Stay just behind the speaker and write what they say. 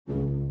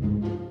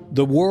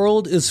The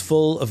world is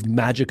full of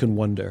magic and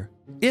wonder,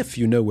 if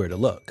you know where to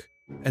look.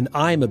 And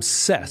I'm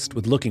obsessed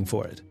with looking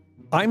for it.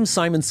 I'm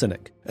Simon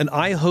Sinek, and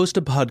I host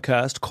a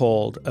podcast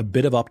called A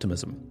Bit of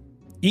Optimism.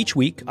 Each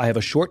week, I have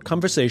a short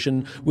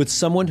conversation with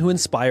someone who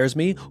inspires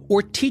me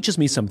or teaches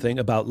me something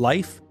about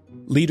life,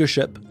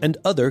 leadership, and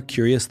other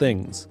curious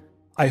things.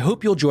 I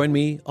hope you'll join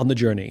me on the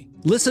journey.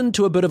 Listen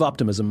to A Bit of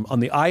Optimism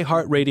on the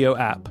iHeartRadio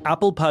app,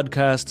 Apple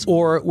Podcasts,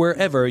 or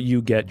wherever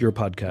you get your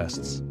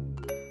podcasts.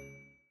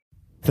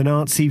 The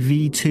Nazi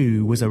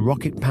V-2 was a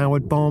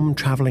rocket-powered bomb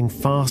travelling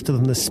faster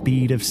than the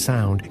speed of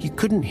sound. You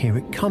couldn't hear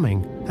it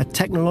coming. A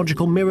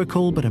technological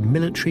miracle, but a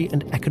military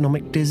and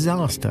economic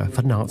disaster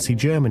for Nazi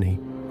Germany.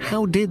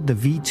 How did the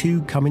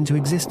V-2 come into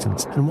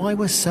existence, and why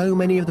were so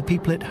many of the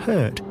people it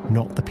hurt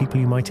not the people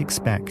you might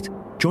expect?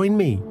 Join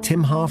me,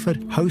 Tim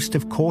Harford, host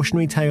of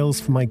Cautionary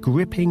Tales, for my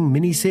gripping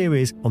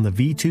mini-series on the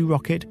V-2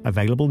 rocket,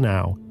 available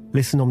now.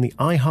 Listen on the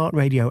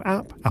iHeartRadio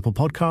app, Apple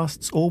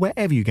Podcasts, or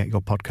wherever you get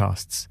your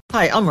podcasts.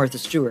 Hi, I'm Martha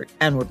Stewart,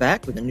 and we're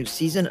back with a new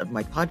season of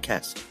my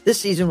podcast. This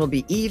season will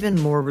be even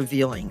more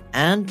revealing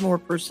and more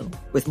personal,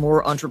 with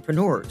more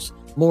entrepreneurs,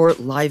 more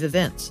live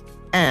events,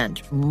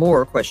 and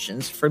more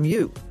questions from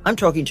you. I'm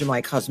talking to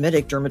my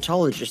cosmetic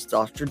dermatologist,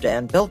 Dr.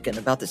 Dan Belkin,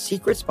 about the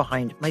secrets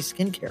behind my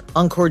skincare.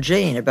 Encore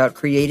Jane about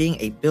creating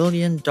a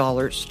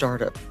billion-dollar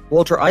startup.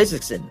 Walter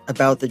Isaacson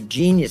about the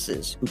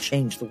geniuses who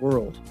changed the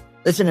world.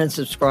 Listen and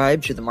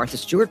subscribe to the Martha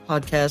Stewart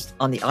Podcast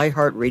on the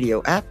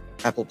iHeartRadio app,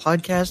 Apple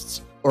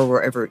Podcasts, or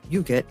wherever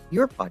you get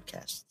your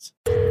podcasts.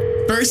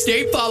 First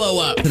date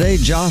follow-up. Today,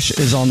 Josh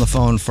is on the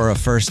phone for a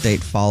first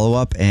date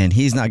follow-up, and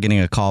he's not getting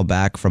a call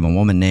back from a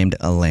woman named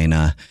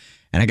Elena.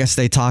 And I guess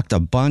they talked a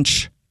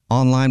bunch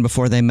online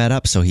before they met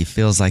up, so he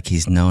feels like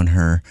he's known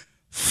her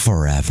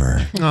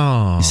forever.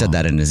 Oh, He said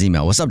that in his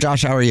email. What's up,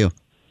 Josh? How are you?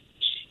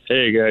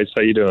 Hey guys,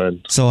 how you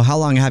doing? So how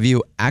long have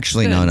you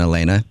actually known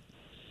Elena?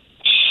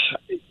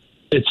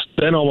 It's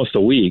been almost a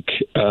week.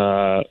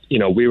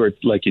 We were,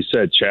 like you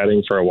said,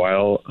 chatting for a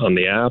while on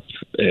the app.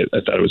 I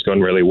thought it was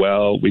going really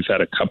well. We've had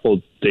a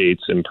couple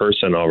dates in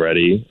person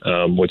already,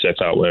 which I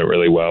thought went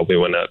really well. We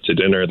went out to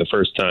dinner the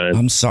first time.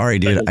 I'm sorry,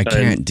 dude. I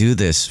can't do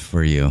this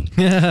for you.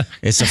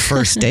 It's a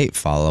first date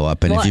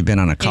follow-up, and if you've been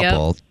on a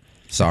couple,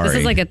 sorry. This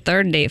is like a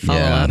third date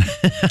follow-up.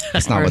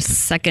 That's not or a what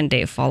second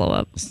date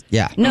follow-up.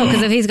 Yeah. No,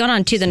 because if he's gone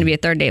on two, then it'd be a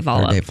third date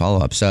follow-up. Third date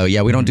follow-up. So,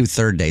 yeah, we don't do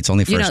third dates,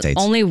 only first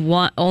dates. Only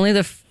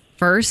the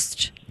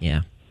first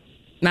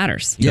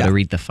matters. You gotta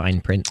read the fine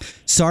print.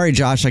 Sorry,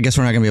 Josh. I guess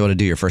we're not going to be able to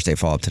do your first date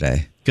follow-up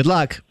today. Good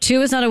luck.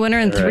 2 is not a winner,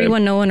 and 3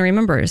 when no one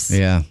remembers.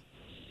 Yeah.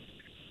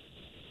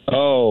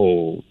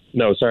 Oh,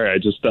 no, sorry. I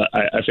just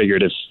I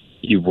figured if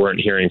you weren't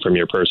hearing from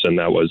your person,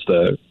 that was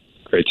the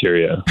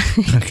criteria.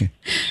 Okay.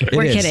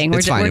 We're kidding.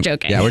 We're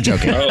joking. Yeah, we're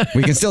joking.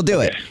 We can still do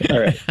it. All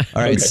right.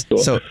 All right. Okay, cool.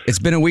 So it's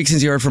been a week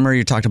since you heard from her.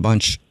 You talked a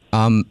bunch.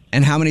 And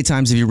how many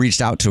times have you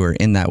reached out to her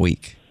in that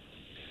week?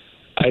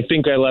 I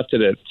think I left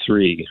it at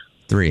 3.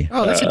 3.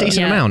 Oh, that's a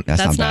decent amount.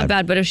 That's not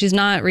bad. But if she's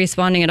not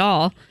responding at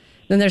all,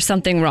 then there's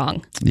something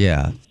wrong.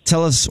 Yeah.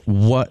 Tell us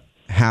what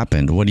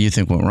happened. What do you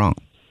think went wrong?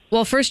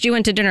 Well, first you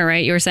went to dinner,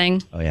 right? You were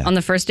saying on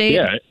the first date?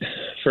 Yeah.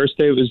 First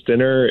date was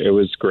dinner. It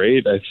was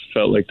great. I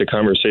felt like the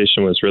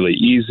conversation was really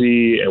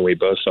easy, and we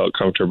both felt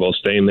comfortable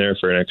staying there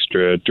for an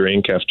extra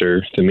drink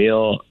after the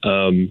meal.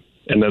 And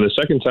then the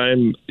second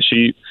time,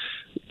 she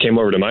came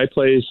over to my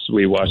place.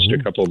 We watched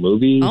a couple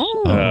movies.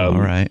 Oh. All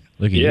right.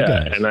 Look at you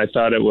guys. And I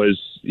thought it was,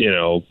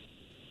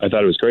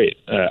 great.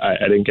 I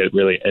didn't get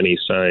really any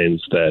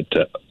signs that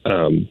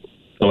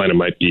Elena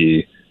might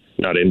be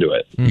not into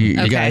it.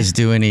 You guys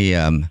do any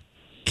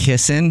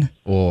kissing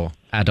or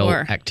adult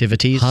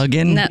activities?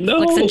 Hugging?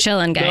 Netflix and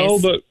chilling, guys. No,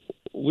 but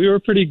we were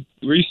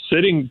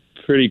sitting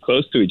pretty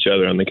close to each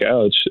other on the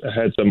couch. I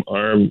had some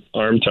arm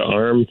to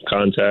arm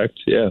contact.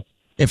 Yeah.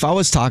 If I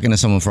was talking to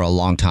someone for a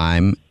long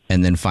time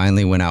and then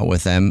finally went out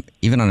with them,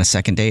 even on a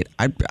second date,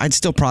 I'd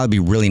still probably be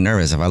really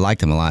nervous if I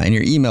liked them a lot. And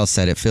your email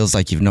said it feels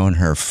like you've known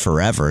her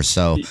forever.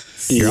 So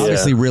you're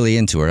obviously really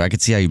into her. I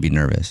could see how you'd be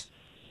nervous.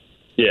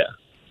 Yeah.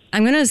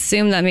 I'm going to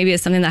assume that maybe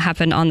it's something that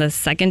happened on the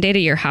second date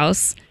at your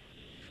house,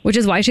 which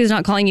is why she's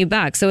not calling you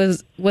back. So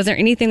was there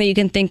anything that you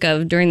can think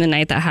of during the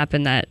night that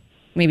happened that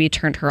maybe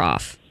turned her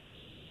off?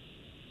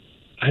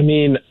 I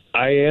mean,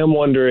 I am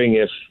wondering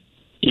if,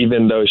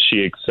 even though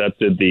she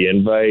accepted the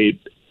invite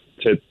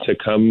to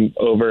come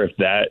over, if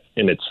that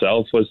in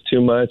itself was too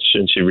much,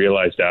 and she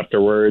realized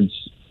afterwards,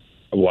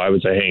 why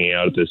was I hanging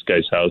out at this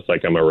guy's house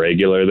like I'm a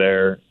regular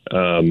there?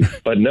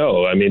 But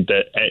no, I mean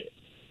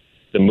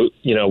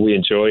we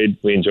enjoyed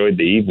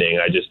the evening.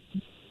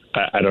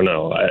 I don't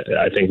know.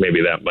 I think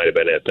maybe that might have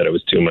been it, that it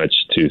was too much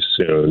too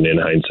soon in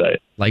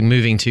hindsight. Like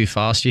moving too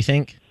fast, you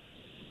think?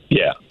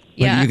 Yeah.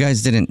 But you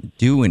guys didn't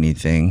do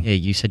anything. Yeah,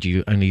 you said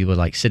you only were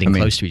like sitting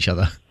close to each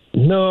other.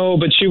 No,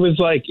 but she was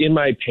like in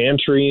my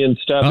pantry and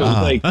stuff. It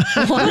was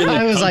like really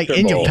I was like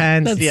in your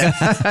pants.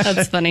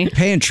 That's funny.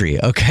 Pantry.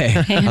 Okay.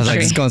 I was like,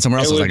 it's going somewhere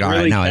else. I was like, all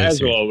right, now it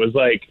is. It was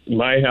like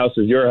my house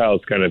is your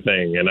house kind of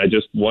thing. And I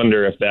just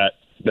wonder if that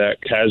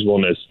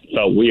casualness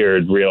felt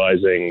weird,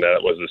 realizing that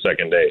it was the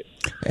second date.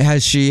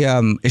 Has she?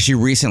 Is she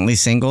recently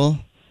single?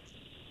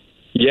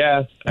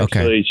 Yeah,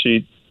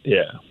 actually,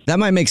 yeah. That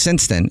might make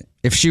sense then.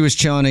 If she was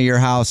chilling at your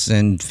house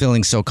and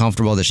feeling so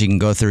comfortable that she can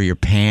go through your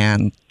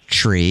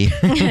pantry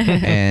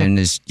and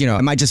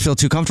it might just feel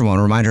too comfortable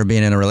and remind her of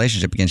being in a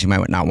relationship again. She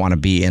might not want to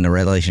be in a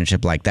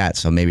relationship like that.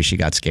 So maybe she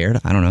got scared.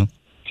 I don't know.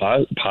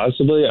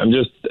 Possibly.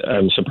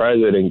 I'm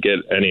surprised I didn't get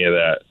any of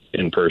that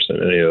in person,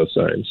 any of those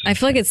signs. I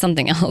feel like it's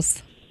something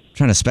else. I'm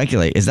trying to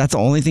speculate. Is that the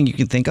only thing you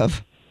can think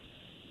of?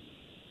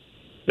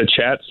 The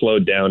chat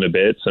slowed down a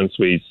bit since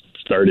we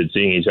started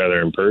seeing each other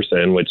in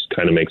person, which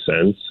kind of makes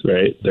sense,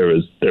 right? There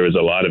was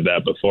a lot of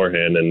that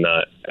beforehand and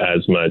not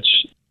as much.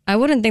 I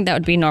wouldn't think that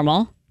would be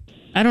normal.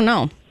 I don't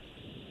know.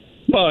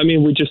 Well, I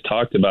mean, we just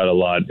talked about a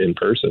lot in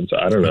person, so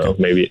I don't know.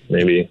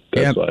 Maybe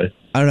that's why.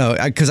 I don't know,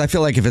 because I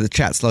feel like if the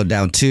chat slowed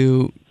down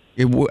too,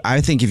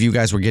 I think if you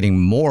guys were getting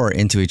more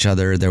into each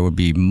other, there would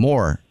be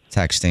more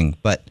texting.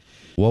 But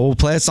we'll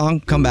play a song,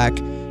 come back,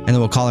 and then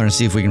we'll call her and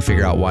see if we can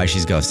figure out why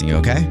she's ghosting you,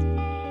 okay?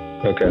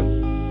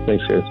 Okay.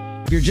 Thanks, guys.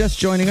 If you're just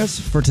joining us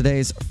for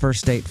today's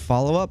first date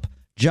follow-up,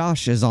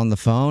 Josh is on the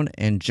phone,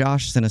 and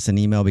Josh sent us an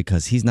email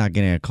because he's not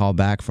getting a call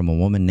back from a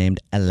woman named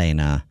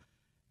Elena.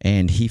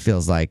 And he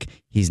feels like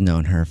he's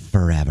known her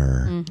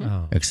forever. Mm-hmm.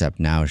 Oh. Except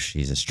now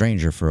she's a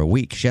stranger for a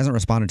week. She hasn't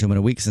responded to him in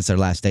a week since their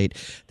last date.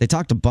 They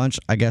talked a bunch,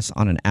 I guess,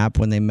 on an app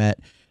when they met.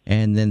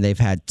 And then they've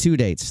had 2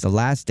 dates. The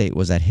last date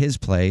was at his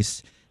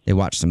place. They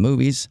watched some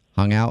movies,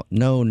 hung out.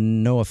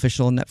 No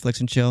official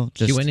Netflix and chill.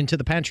 She went into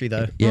the pantry,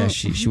 though. Yeah,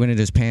 she went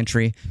into his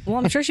pantry. Well,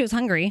 I'm sure she was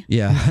hungry.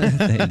 Yeah,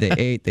 they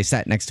ate. They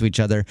sat next to each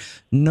other.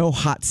 No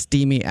hot,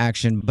 steamy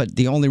action. But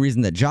the only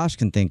reason that Josh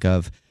can think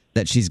of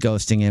that she's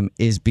ghosting him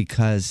is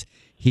because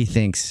he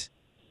thinks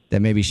that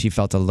maybe she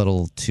felt a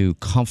little too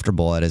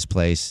comfortable at his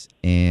place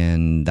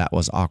and that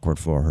was awkward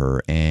for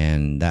her.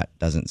 And that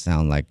doesn't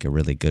sound like a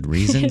really good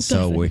reason.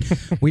 So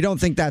we don't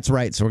think that's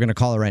right. So we're going to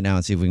call her right now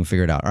and see if we can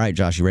figure it out. All right,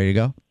 Josh, you ready to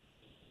go?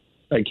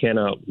 I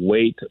cannot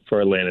wait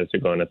for Atlanta to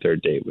go on a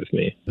third date with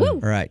me. Woo. All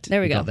right.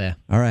 There we go. There.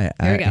 All right.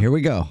 Here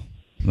we go.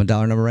 I'm a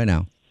dollar number right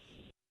now.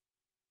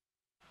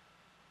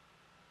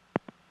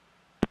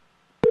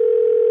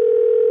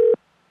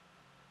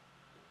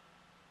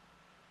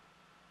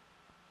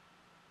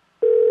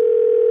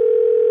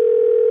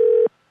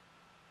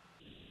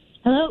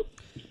 Hello?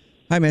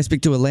 Hi, may I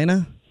speak to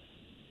Elena?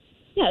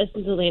 Yeah,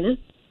 this is Elena.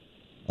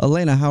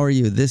 Elena, how are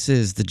you? This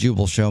is The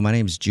Jubal Show. My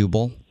name's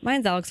Jubal.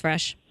 Mine's Alex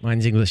Fresh.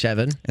 Mine's English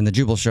Evan. And The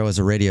Jubal Show is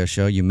a radio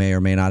show you may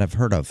or may not have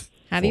heard of.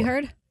 Have you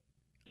heard?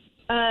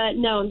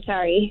 No, I'm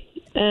sorry.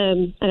 I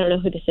don't know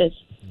who this is.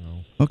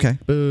 No. Okay.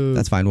 Boo.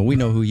 That's fine. Well, we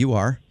know who you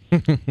are.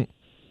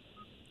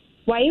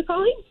 Why are you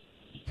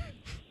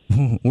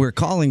calling? We're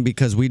calling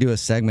because we do a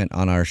segment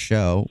on our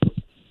show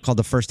called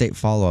the First Date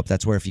Follow-Up.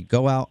 That's where if you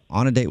go out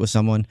on a date with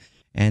someone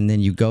and then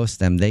you ghost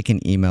them, they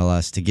can email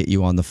us to get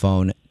you on the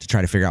phone to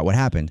try to figure out what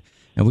happened.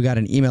 And we got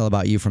an email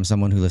about you from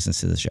someone who listens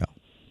to the show.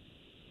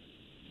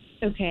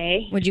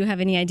 Okay. Would you have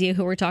any idea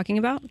who we're talking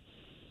about?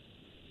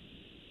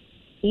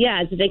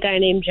 Yeah, it's a big guy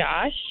named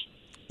Josh.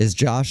 Is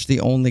Josh the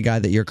only guy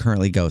that you're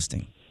currently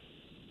ghosting?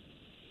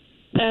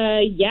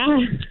 Yeah.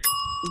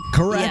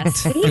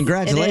 Correct. Yes.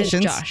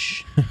 Congratulations. It is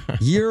Josh.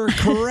 You're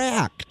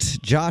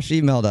correct. Josh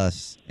emailed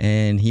us,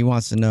 and he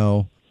wants to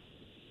know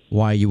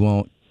why you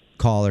won't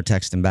call or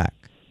text him back.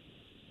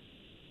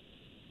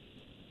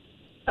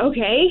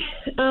 Okay.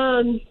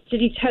 Did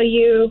he tell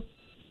you,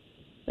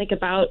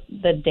 about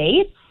the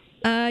date?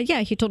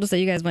 Yeah, he told us that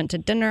you guys went to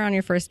dinner on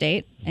your first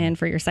date, and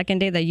for your second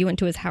date that you went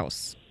to his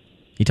house.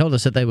 He told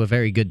us that they were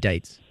very good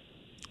dates.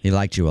 He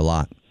liked you a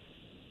lot.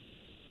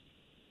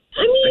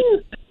 I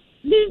mean,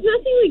 there's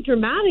nothing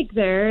dramatic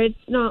there. It's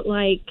not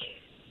like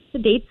the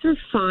dates are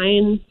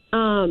fine.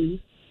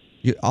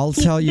 I'll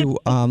tell you.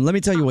 Let me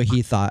tell you what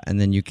he thought, and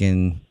then you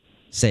can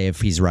say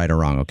if he's right or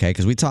wrong. Okay?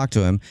 Because we talked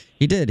to him.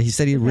 He did. He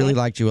said he really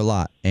liked you a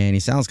lot, and he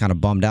sounds kind of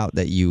bummed out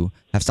that you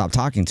have stopped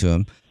talking to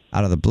him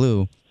out of the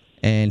blue.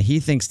 And he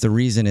thinks the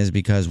reason is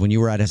because when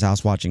you were at his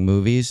house watching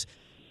movies,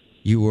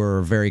 you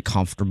were very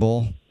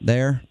comfortable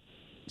there.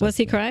 Was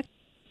he correct?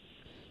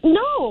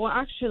 No,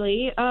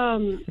 actually.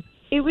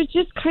 It was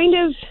just kind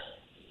of,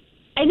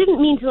 I didn't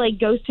mean to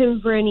ghost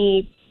him for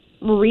any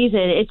reason.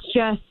 It's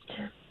just,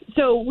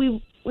 so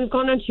we've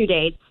gone on 2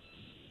 dates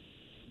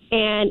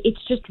and it's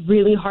just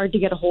really hard to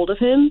get a hold of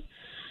him.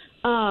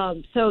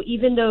 So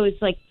even those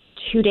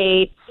 2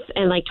 dates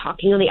and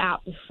talking on the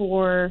app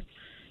before,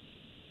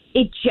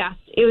 it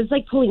was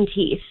like pulling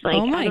teeth.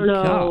 Oh my I don't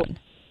know. God.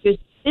 He was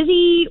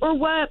busy or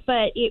what,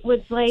 but it was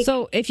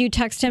So if you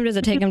text him, does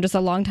it take him just a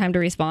long time to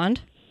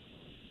respond?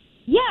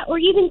 Yeah, or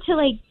even to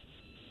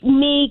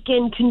make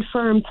and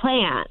confirm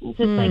plans. It's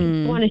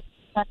you want to see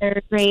each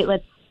other, great,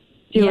 let's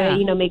do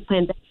it, make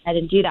plans ahead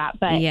and do that.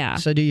 But yeah.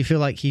 So do you feel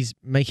like he's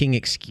making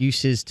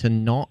excuses to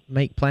not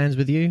make plans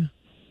with you?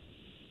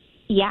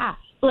 Yeah.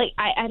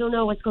 I don't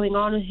know what's going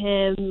on with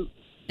him.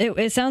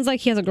 It sounds like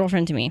he has a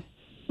girlfriend to me.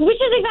 Which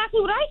is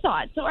exactly what I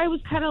thought. So I was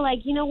kind of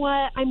you know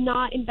what? I'm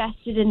not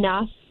invested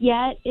enough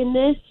yet in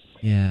this.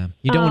 Yeah.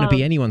 You don't want to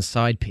be anyone's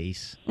side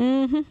piece.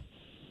 Mm-hmm.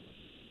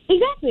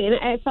 Exactly. And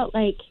I felt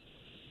like,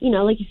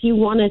 like if you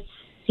want to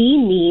see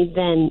me,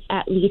 then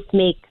at least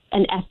make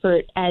an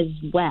effort as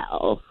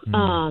well.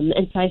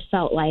 And so I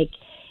felt like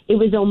it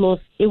wasn't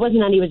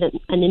that he was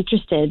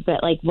uninterested,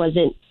 but like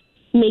wasn't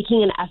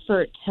making an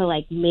effort to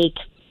like make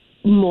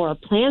more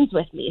plans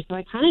with me. So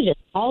I kind of just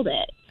called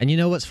it. And you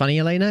know what's funny,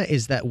 Elena,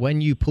 is that when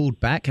you pulled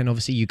back and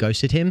obviously you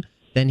ghosted him,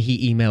 then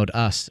he emailed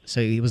us.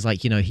 So he was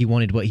like, he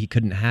wanted what he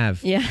couldn't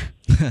have. Yeah.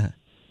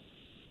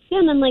 Yeah,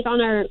 and then like on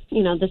our,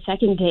 the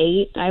second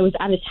date, I was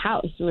at his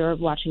house. We were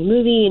watching a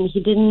movie, and he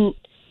didn't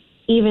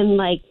even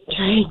like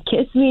try and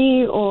kiss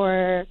me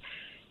or,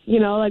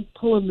 like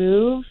pull a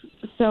move.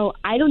 So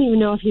I don't even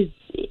know if he's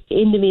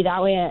into me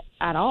that way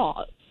at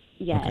all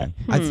yet.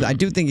 Okay. I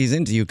do think he's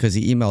into you because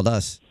he emailed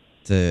us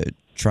to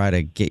try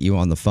to get you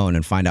on the phone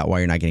and find out why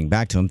you're not getting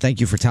back to him.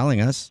 Thank you for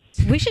telling us.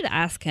 We should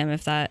ask him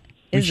if that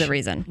is the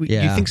reason. You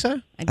think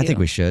so? I think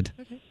we should.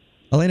 Okay.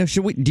 Elena,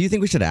 do you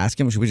think we should ask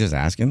him? Should we just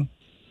ask him?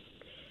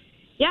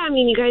 Yeah, I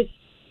mean, you can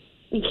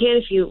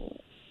if you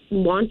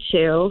want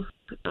to.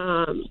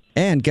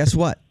 And guess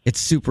what? It's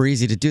super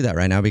easy to do that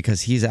right now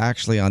because he's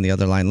actually on the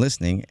other line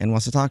listening and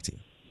wants to talk to you.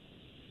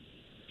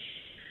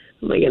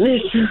 Oh my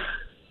goodness.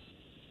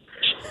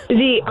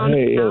 Hey,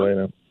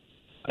 Elena.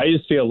 I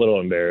just feel a little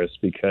embarrassed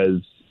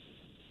because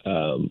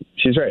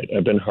she's right.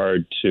 I've been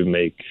hard to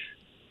make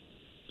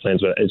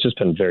plans, but it's just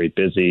been very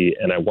busy.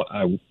 And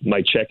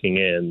my checking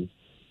in,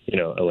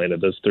 Elena,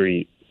 those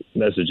 3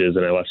 messages,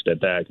 and I left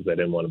it back because I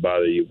didn't want to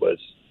bother you, was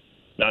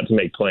not to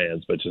make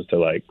plans, but just to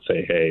like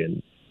say hey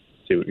and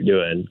see what you're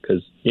doing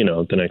because,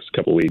 the next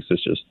couple of weeks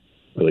is just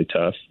really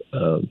tough.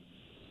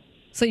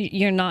 So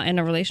you're not in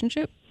a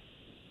relationship?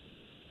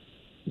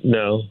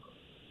 No.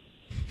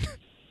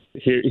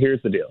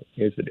 Here's the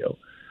deal.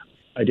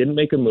 I didn't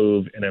make a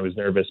move, and I was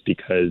nervous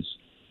because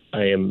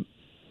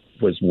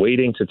was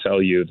waiting to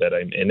tell you that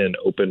I'm in an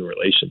open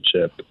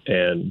relationship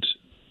and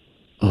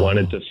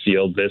wanted to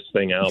feel this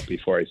thing out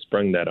before I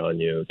sprung that on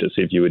you to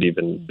see if you would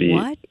even be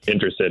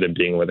interested in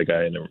being with a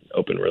guy in an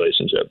open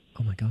relationship.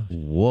 Oh my God.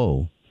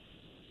 Whoa.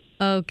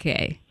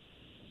 Okay.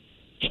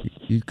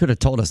 You could have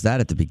told us that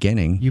at the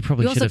beginning. You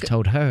probably should have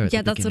told her.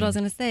 Yeah, that's what I was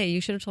going to say.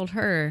 You should have told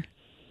her.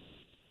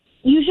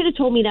 You should have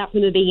told me that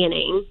from the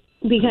beginning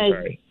because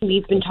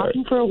we've been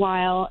talking for a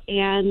while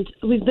and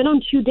we've been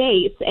on 2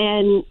 dates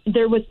and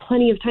there was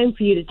plenty of time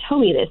for you to tell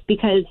me this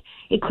because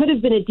it could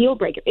have been a deal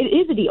breaker. It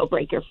is a deal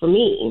breaker for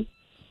me.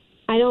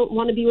 I don't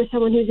want to be with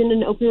someone who's in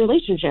an open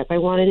relationship. I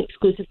want an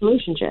exclusive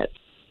relationship.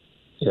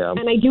 Yeah.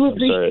 And I do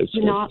appreciate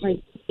you not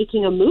like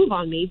making a move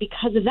on me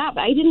because of that,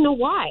 but I didn't know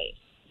why.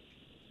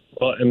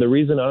 Well, and the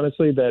reason,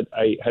 honestly, that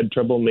I had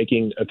trouble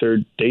making a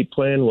third date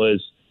plan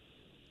was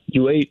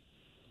you ate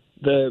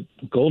the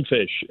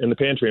goldfish in the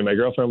pantry. And my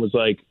girlfriend was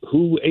like,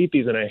 who ate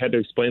these? And I had to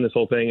explain this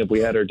whole thing if we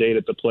had our date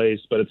at the place,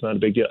 but it's not a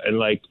big deal. And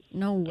like,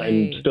 no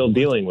way. I'm still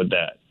dealing with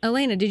that.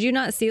 Elena, did you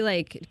not see,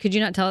 could you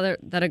not tell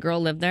that a girl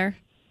lived there?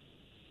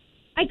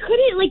 I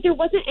couldn't, there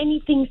wasn't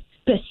anything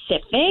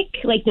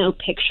specific, no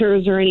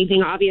pictures or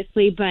anything,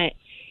 obviously, but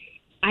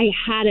I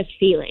had a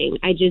feeling.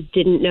 I just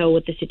didn't know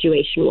what the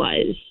situation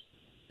was.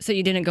 So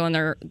you didn't go in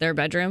their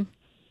bedroom?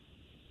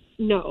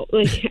 No,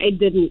 I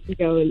didn't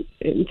go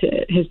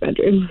into his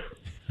bedroom.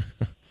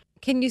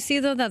 Can you see,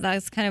 though, that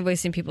that's kind of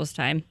wasting people's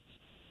time?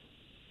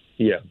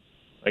 Yeah,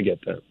 I get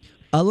that.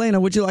 Elena,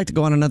 would you like to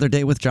go on another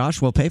date with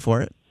Josh? We'll pay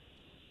for it.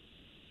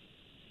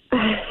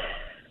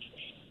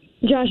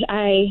 Josh,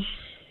 I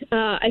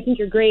think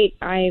you're great.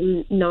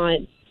 I'm not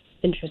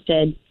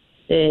interested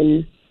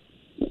in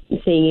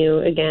seeing you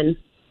again.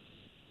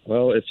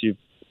 Well, if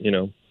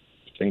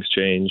things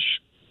change,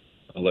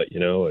 I'll let you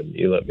know, and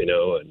you let me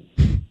know, and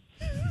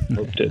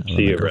hope to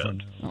see you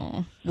around.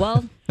 Oh,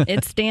 well,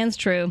 it stands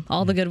true.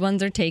 All the good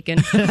ones are taken.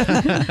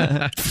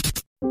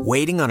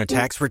 Waiting on a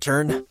tax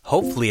return?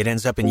 Hopefully it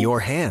ends up in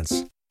your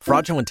hands.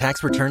 Fraudulent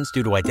tax returns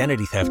due to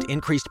identity theft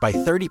increased by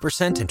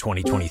 30% in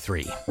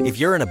 2023. If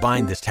you're in a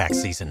bind this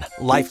tax season,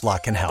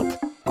 LifeLock can help.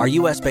 Our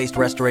U.S.-based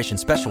restoration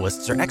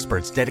specialists are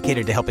experts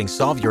dedicated to helping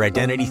solve your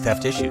identity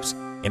theft issues.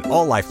 And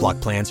all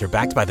LifeLock plans are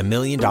backed by the $1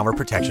 Million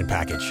Protection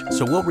Package.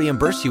 So we'll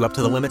reimburse you up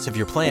to the limits of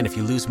your plan if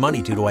you lose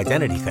money due to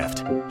identity theft.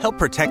 Help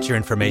protect your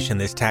information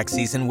this tax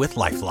season with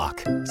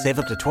LifeLock. Save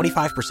up to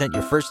 25%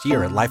 your first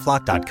year at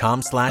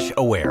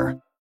LifeLock.com/aware.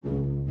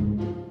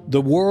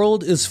 The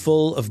world is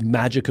full of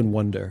magic and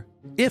wonder,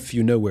 if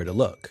you know where to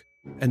look.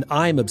 And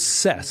I'm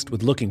obsessed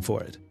with looking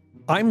for it.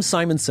 I'm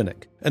Simon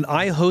Sinek, and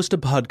I host a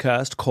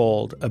podcast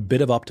called A Bit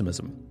of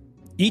Optimism.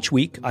 Each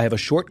week, I have a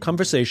short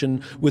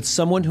conversation with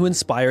someone who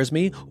inspires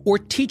me or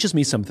teaches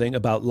me something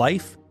about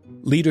life,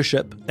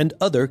 leadership, and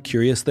other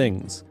curious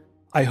things.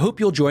 I hope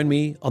you'll join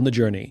me on the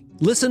journey.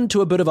 Listen to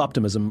A Bit of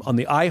Optimism on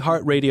the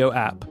iHeartRadio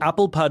app,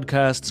 Apple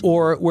Podcasts,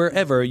 or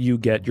wherever you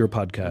get your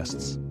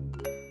podcasts.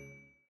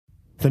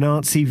 The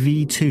Nazi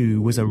V2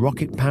 was a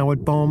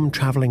rocket-powered bomb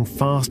travelling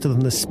faster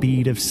than the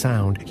speed of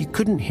sound. You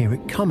couldn't hear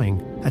it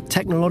coming. A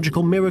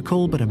technological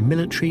miracle, but a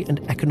military and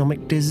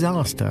economic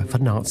disaster for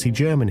Nazi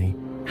Germany.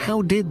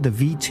 How did the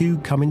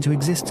V2 come into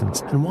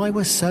existence, and why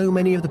were so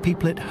many of the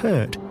people it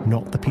hurt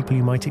not the people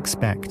you might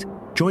expect?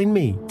 Join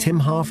me, Tim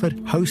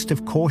Harford, host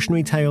of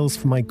Cautionary Tales,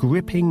 for my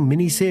gripping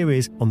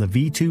mini-series on the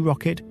V2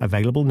 rocket,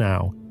 available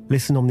now.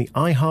 Listen on the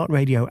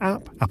iHeartRadio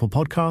app, Apple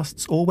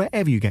Podcasts, or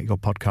wherever you get your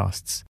podcasts.